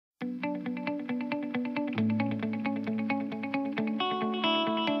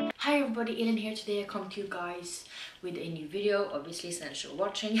Hi everybody, Ellen here. Today I come to you guys with a new video, obviously since you're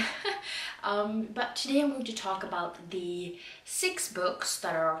watching. But today I'm going to talk about the 6 books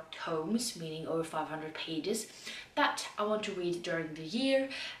that are tomes, meaning over 500 pages, that I want to read during the year.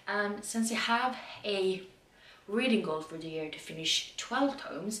 And since I have a reading goal for the year to finish 12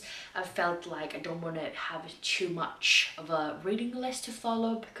 tomes, I felt like I don't want to have too much of a reading list to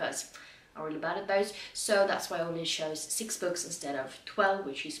follow because I'm really bad at those, so that's why I only chose 6 books instead of 12,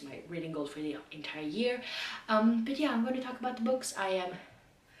 which is my reading goal for the entire year. But yeah, I'm going to talk about the books I am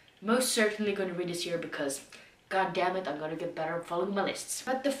most certainly going to read this year because god damn it, I'm going to get better at following my lists.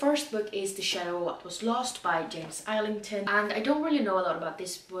 But the first book is The Shadow of What Was Lost by James Islington, and I don't really know a lot about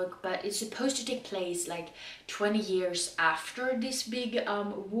this book, but it's supposed to take place like 20 years after this big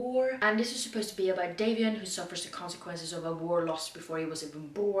war, and this is supposed to be about Davian, who suffers the consequences of a war lost before he was even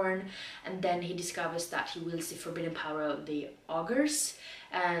born, and then he discovers that he wields the forbidden power of the augurs,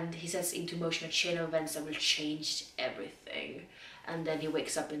 and he sets into motion a chain of events that will change everything. And then he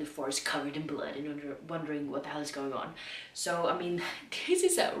wakes up in the forest covered in blood and wondering what the hell is going on. So, I mean, this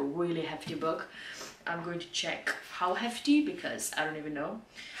is a really hefty book. I'm going to check how hefty because I don't even know.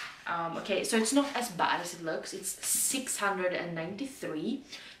 Okay, so it's not as bad as it looks. It's 693,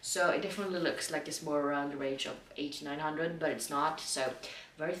 so it definitely looks like it's more around the range of 800-900, but it's not. So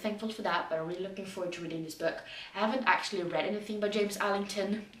very thankful for that, but I'm really looking forward to reading this book. I haven't actually read anything by James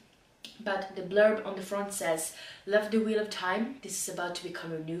Islington, but the blurb on the front says, "Love the Wheel of Time. This is about to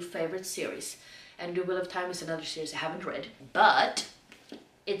become your new favorite series." And The Wheel of Time is another series I haven't read, but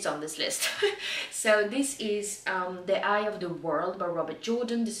it's on this list. So this is The Eye of the World by Robert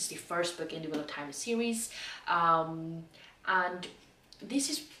Jordan. This is the first book in the Wheel of Time series. And this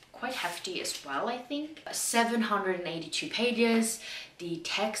is quite hefty as well, I think. 782 pages. The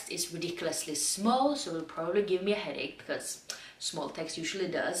text is ridiculously small, so it'll probably give me a headache because small text usually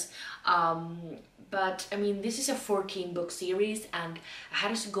does. But I mean, this is a 14-book series, and I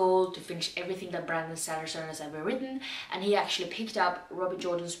had as a goal to finish everything that Brandon Sanderson has ever written, and he actually picked up Robert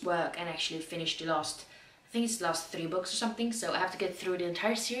Jordan's work and actually finished the last, I think it's the last 3 books or something, so I have to get through the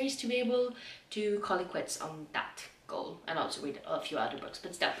entire series to be able to call it quits on that goal, and also read a few other books,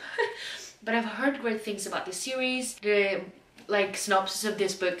 but still. But I've heard great things about this series. The synopsis of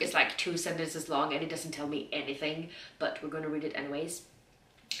this book is like 2 sentences long and it doesn't tell me anything, but we're going to read it anyways.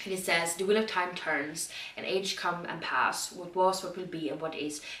 And it says, "The wheel of time turns, and age come and pass. What was, what will be, and what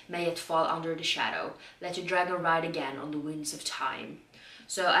is, may yet fall under the shadow. Let the dragon ride again on the winds of time."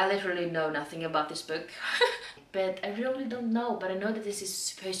 So I literally know nothing about this book. But I really don't know, but I know that this is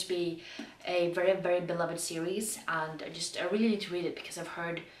supposed to be a very, very beloved series, and I really need to read it because I've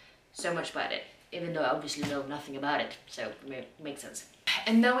heard so much about it, even though I obviously know nothing about it, so it makes sense.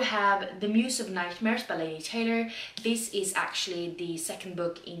 And then we have The Muse of Nightmares by Laini Taylor. This is actually the second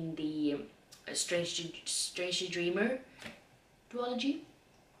book in the Strangely Dreamer duology.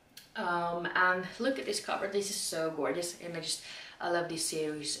 And look at this cover. This is so gorgeous, and I love this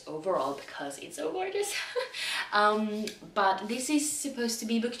series overall because it's so gorgeous. But this is supposed to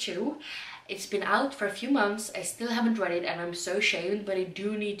be book 2. It's been out for a few months. I still haven't read it, and I'm so ashamed, but I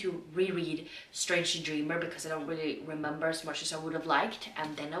do need to reread Strangely Dreamer because I don't really remember as much as I would have liked,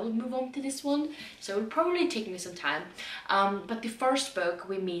 and then I will move on to this one, so it'll probably take me some time. But the first book,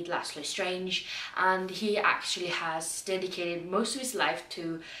 we meet Laszlo Strange, and he actually has dedicated most of his life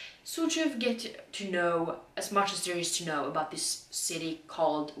to sort of get to know as much as there is to know about this city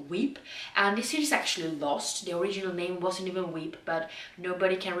called Weep. And this city is actually lost. The original name wasn't even Weep, but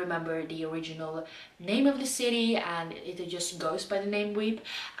nobody can remember the original name of the city, and it just goes by the name Weep.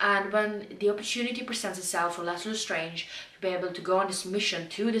 And when the opportunity presents itself for Laszlo Strange to be able to go on this mission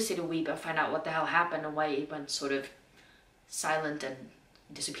to the city Weep and find out what the hell happened and why it went sort of silent and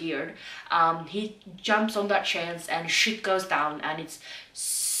disappeared, he jumps on that chance and shit goes down, and it's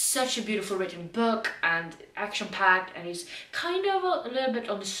such a beautiful written book and action-packed, and it's kind of a little bit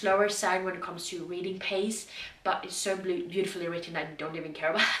on the slower side when it comes to reading pace, but it's so beautifully written I don't even care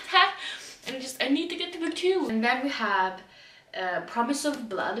about that, and I need to get to book 2. And then we have Promise of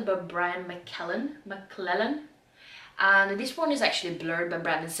Blood by Brian McClellan, and this one is actually blurred by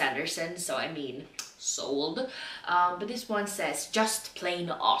Brandon Sanderson, so I mean, sold. But this one says, "Just plain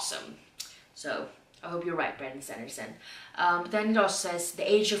awesome." So I hope you're right, Brandon Sanderson. But then it also says,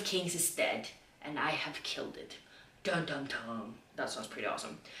 "The Age of Kings is dead, and I have killed it." Dun dun dun. That sounds pretty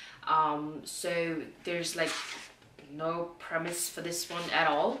awesome. So there's like no premise for this one at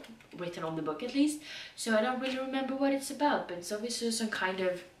all, written on the book at least. So I don't really remember what it's about, but it's obviously some kind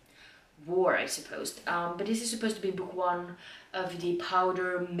of war, I suppose. But this is supposed to be book 1 of the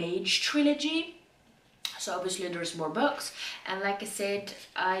Powder Mage trilogy. So obviously there's more books, and like I said,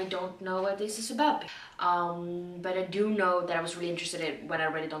 I don't know what this is about, but I do know that I was really interested in when I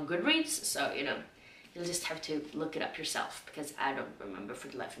read it on Goodreads, so you know, you'll just have to look it up yourself, because I don't remember for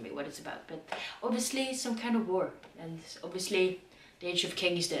the life of me what it's about. But obviously some kind of war, and obviously the Age of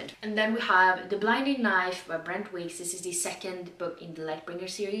King is dead. And then we have The Blinding Knife by Brent Weeks. This is the second book in the Lightbringer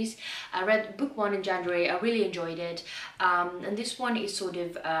series. I read book 1 in January. I really enjoyed it, and this one is sort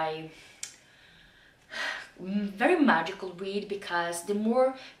of a very magical read, because the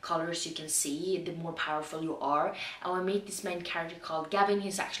more colors you can see, the more powerful you are. And we meet this main character called Gavin.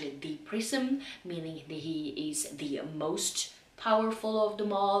 He's actually the Prism, meaning that he is the most powerful of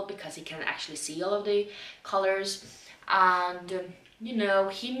them all, because he can actually see all of the colors. And you know,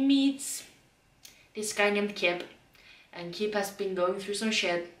 he meets this guy named Kip, and Kip has been going through some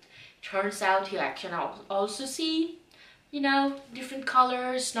shit. Turns out he can also see, you know, different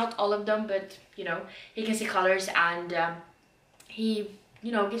colors, not all of them, but you know, he can see colors, and he,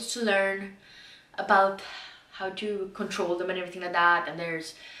 you know, gets to learn about how to control them and everything like that. And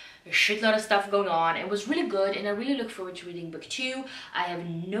there's a shitload of stuff going on. It was really good, and I really look forward to reading book 2. I have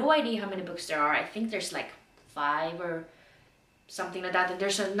no idea how many books there are. I think there's like 5 or something like that, and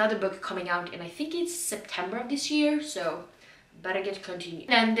there's another book coming out in, I think it's September of this year, so better get to continue.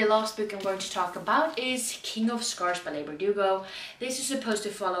 And the last book I'm going to talk about is King of Scars by Leigh Bardugo. This is supposed to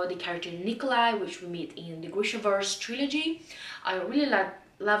follow the character Nikolai, which we meet in the Grishaverse trilogy. I really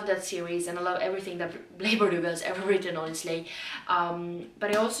love that series, and I love everything that Leigh Bardugo has ever written, honestly.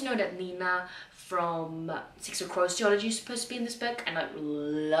 But I also know that Nina from Six of Crows Theology is supposed to be in this book, and I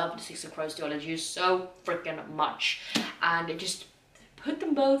love the Six of Crows Theology so freaking much. And I just put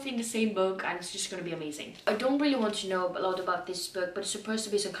them both in the same book, and it's just going to be amazing. I don't really want to know a lot about this book, but it's supposed to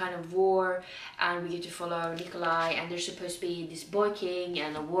be some kind of war, and we get to follow Nikolai, and there's supposed to be this boy king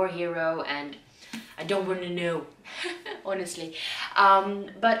and a war hero, and I don't want to know, honestly.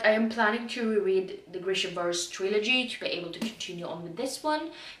 But I am planning to reread the Grishaverse trilogy to be able to continue on with this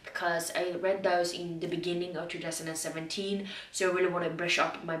one, because I read those in the beginning of 2017, so I really want to brush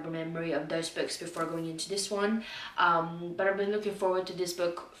up my memory of those books before going into this one. But I've been looking forward to this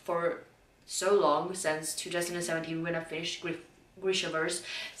book for so long, since 2017 when I finished Grishaverse,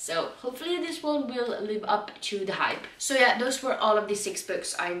 so hopefully this one will live up to the hype. So yeah, those were all of the 6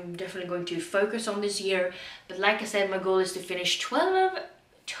 books I'm definitely going to focus on this year. But like I said, my goal is to finish 12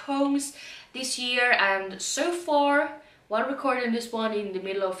 tomes this year, and so far, while recording this one in the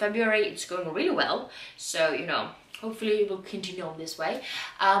middle of February, it's going really well. So you know, hopefully it will continue on this way.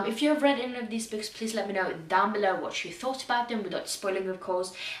 If you have read any of these books, please let me know down below what you thought about them, without spoiling, of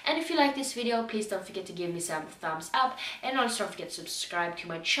course. And if you like this video, please don't forget to give me some thumbs up, and also don't forget to subscribe to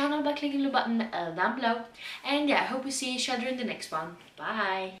my channel by clicking the button down below. And yeah, I hope we see each other in the next one.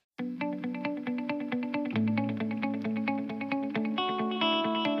 Bye!